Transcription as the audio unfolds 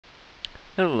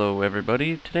Hello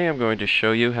everybody, today I'm going to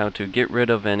show you how to get rid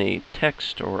of any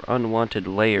text or unwanted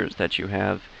layers that you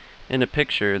have in a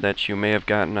picture that you may have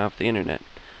gotten off the internet.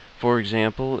 For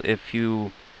example, if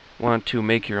you want to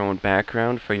make your own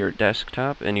background for your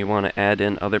desktop and you want to add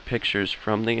in other pictures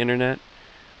from the internet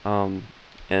and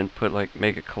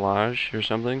make a collage or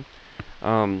something,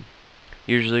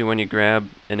 usually when you grab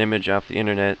an image off the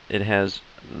internet it has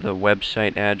the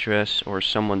website address or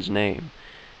someone's name,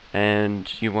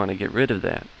 and you want to get rid of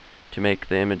that to make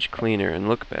the image cleaner and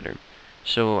look better.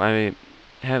 So I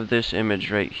have this image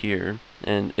right here,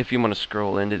 and if you want to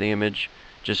scroll into the image,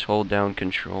 just hold down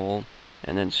Control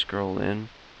and then scroll in.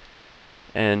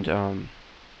 And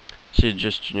see,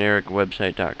 just generic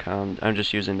website.com. I'm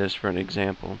just using this for an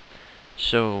example.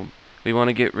 So we want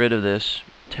to get rid of this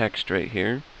text right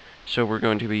here. So we're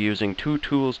going to be using two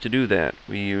tools to do that.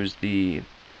 We use the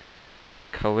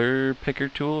color picker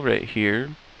tool right here,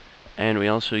 and we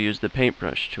also use the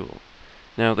paintbrush tool.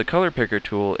 Now the color picker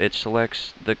tool, it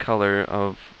selects the color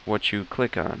of what you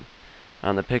click on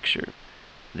the picture,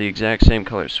 the exact same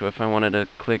color. So if I wanted to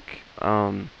click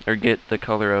or get the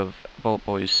color of Vault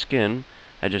Boy's skin,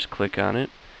 I just click on it,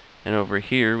 and over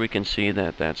here we can see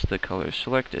that that's the color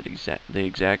selected, the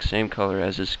exact same color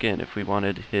as his skin. If we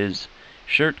wanted his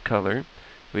shirt color,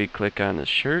 we click on his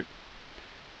shirt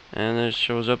and it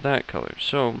shows up that color.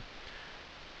 So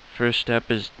first step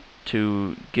is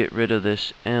to get rid of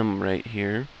this M right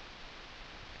here,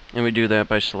 and we do that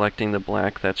by selecting the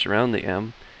black that's around the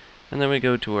M, and then we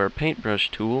go to our paintbrush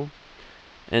tool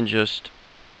and just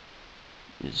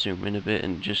zoom in a bit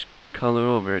and just color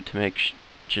over it to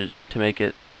make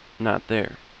it not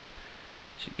there.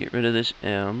 So get rid of this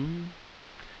M,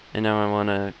 and now I want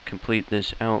to complete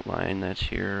this outline that's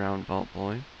here around Vault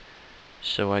Boy.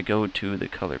 So I go to the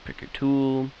color picker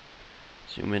tool,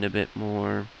 zoom in a bit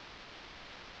more,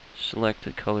 select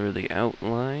the color of the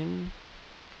outline,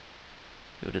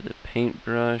 go to the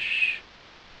paintbrush,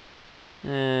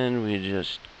 and we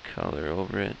just color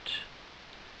over it.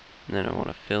 And then I want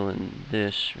to fill in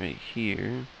this right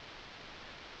here.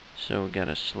 So we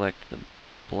gotta select the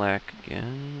black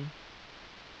again,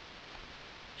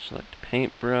 select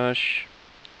paintbrush,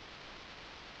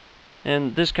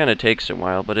 and this kind of takes a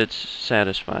while, but it's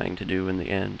satisfying to do in the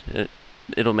end.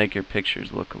 It'll make your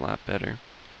pictures look a lot better.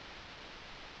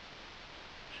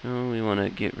 So we want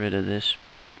to get rid of this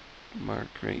mark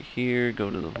right here, go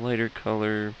to the lighter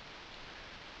color,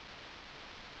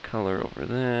 color over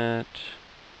that.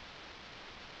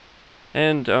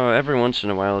 And every once in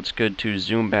a while it's good to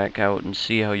zoom back out and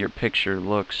see how your picture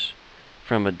looks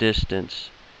from a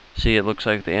distance. See, it looks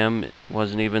like the M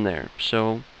wasn't even there.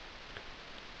 So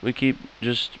we keep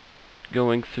just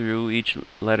going through each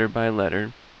letter by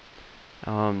letter,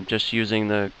 just using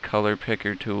the color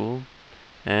picker tool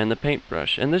and the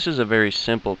paintbrush. And this is a very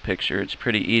simple picture. It's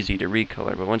pretty easy to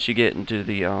recolor, but once you get into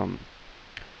the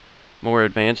more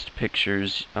advanced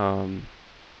pictures,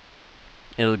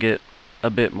 it'll get a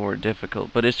bit more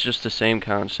difficult. But it's just the same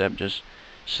concept, just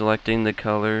selecting the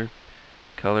color,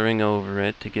 coloring over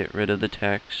it to get rid of the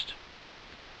text.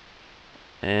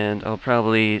 And I'll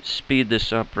probably speed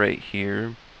this up right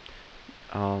here,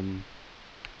 and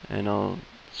I'll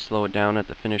slow it down at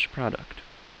the finished product.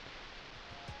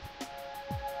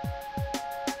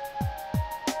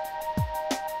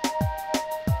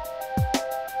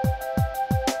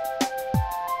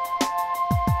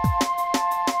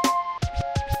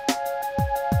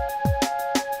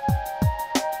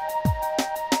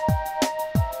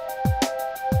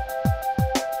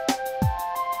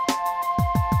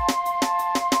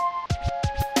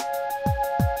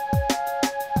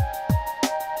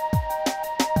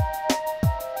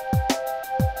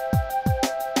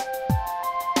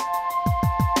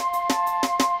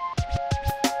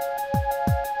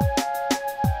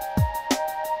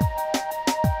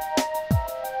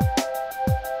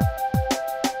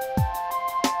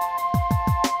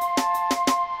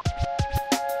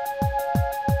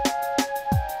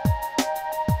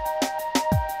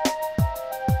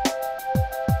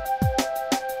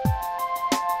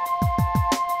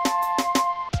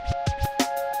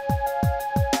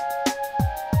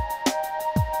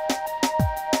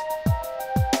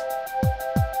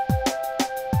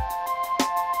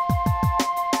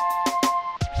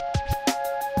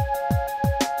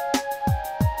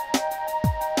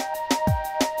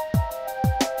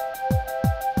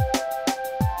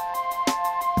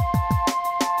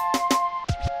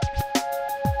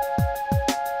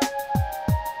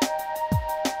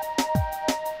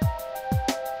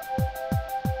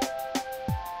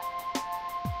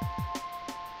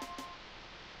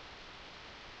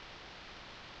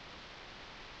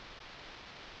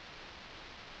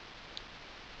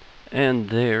 And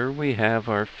there we have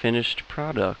our finished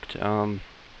product.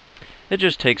 It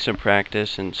just takes some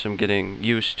practice and some getting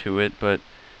used to it, but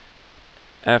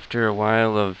after a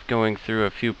while of going through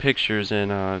a few pictures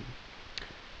and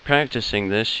practicing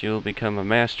this, you'll become a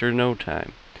master in no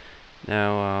time.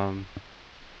 Now,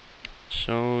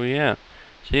 so yeah.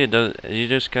 See, it does. You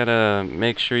just gotta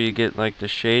make sure you get like the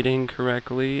shading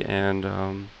correctly,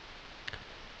 and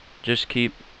just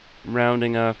keep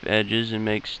rounding off edges and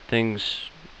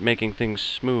making things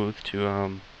smooth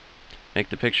to make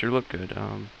the picture look good.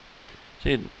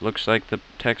 See, it looks like the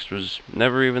text was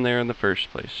never even there in the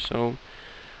first place. So,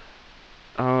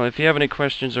 if you have any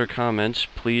questions or comments,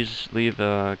 please leave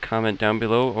a comment down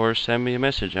below or send me a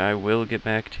message. I will get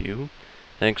back to you.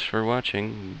 Thanks for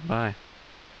watching. Bye.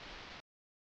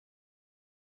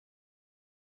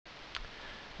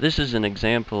 This is an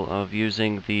example of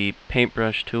using the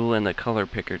paintbrush tool and the color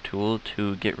picker tool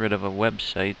to get rid of a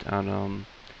website on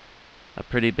a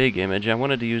pretty big image. I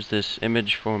wanted to use this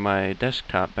image for my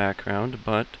desktop background,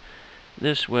 but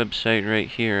this website right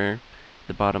here,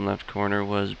 the bottom left corner,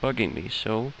 was bugging me.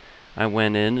 So I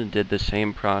went in and did the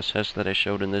same process that I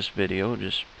showed in this video.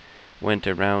 Just went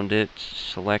around it,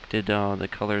 selected the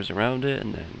colors around it,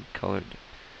 and then colored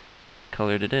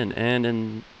it in. And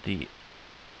in the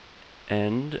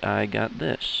end, I got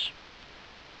this.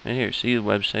 And here, see, the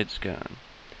website's gone.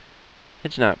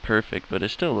 It's not perfect, but it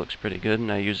still looks pretty good,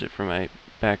 and I use it for my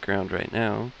background right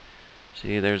now.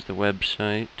 See, there's the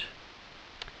website,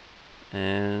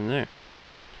 and there.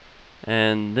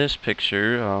 And this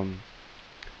picture,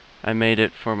 I made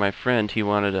it for my friend. He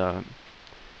wanted a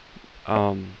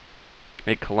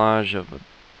collage of a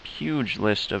huge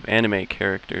list of anime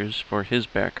characters for his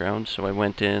background, so I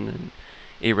went in and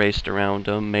erased around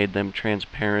them, made them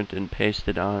transparent, and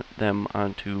pasted them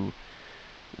onto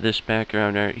this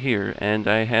background right here. And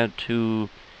I had to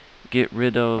get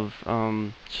rid of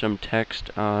some text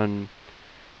on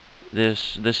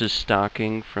this. This is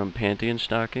Stocking from Pantheon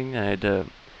Stocking. I had to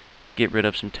get rid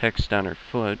of some text on her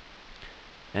foot.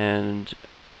 And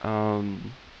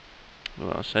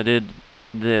what else? I did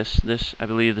this. I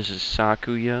believe this is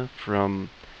Sakuya from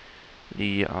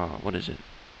the what is it?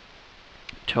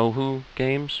 Touhou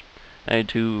games.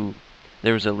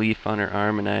 There was a leaf on her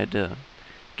arm, and I had to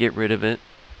get rid of it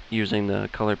using the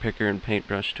color picker and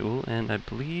paintbrush tool. And I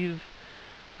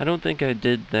don't think I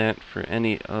did that for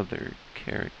any other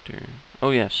character.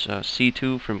 Oh yes,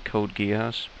 C2 from Code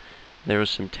Geass. There was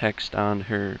some text on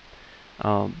her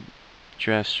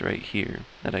dress right here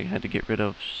that I had to get rid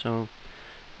of. So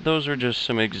those are just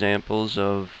some examples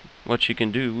of what you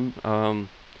can do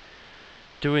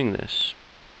doing this.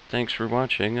 Thanks for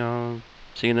watching.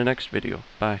 See you in the next video.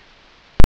 Bye.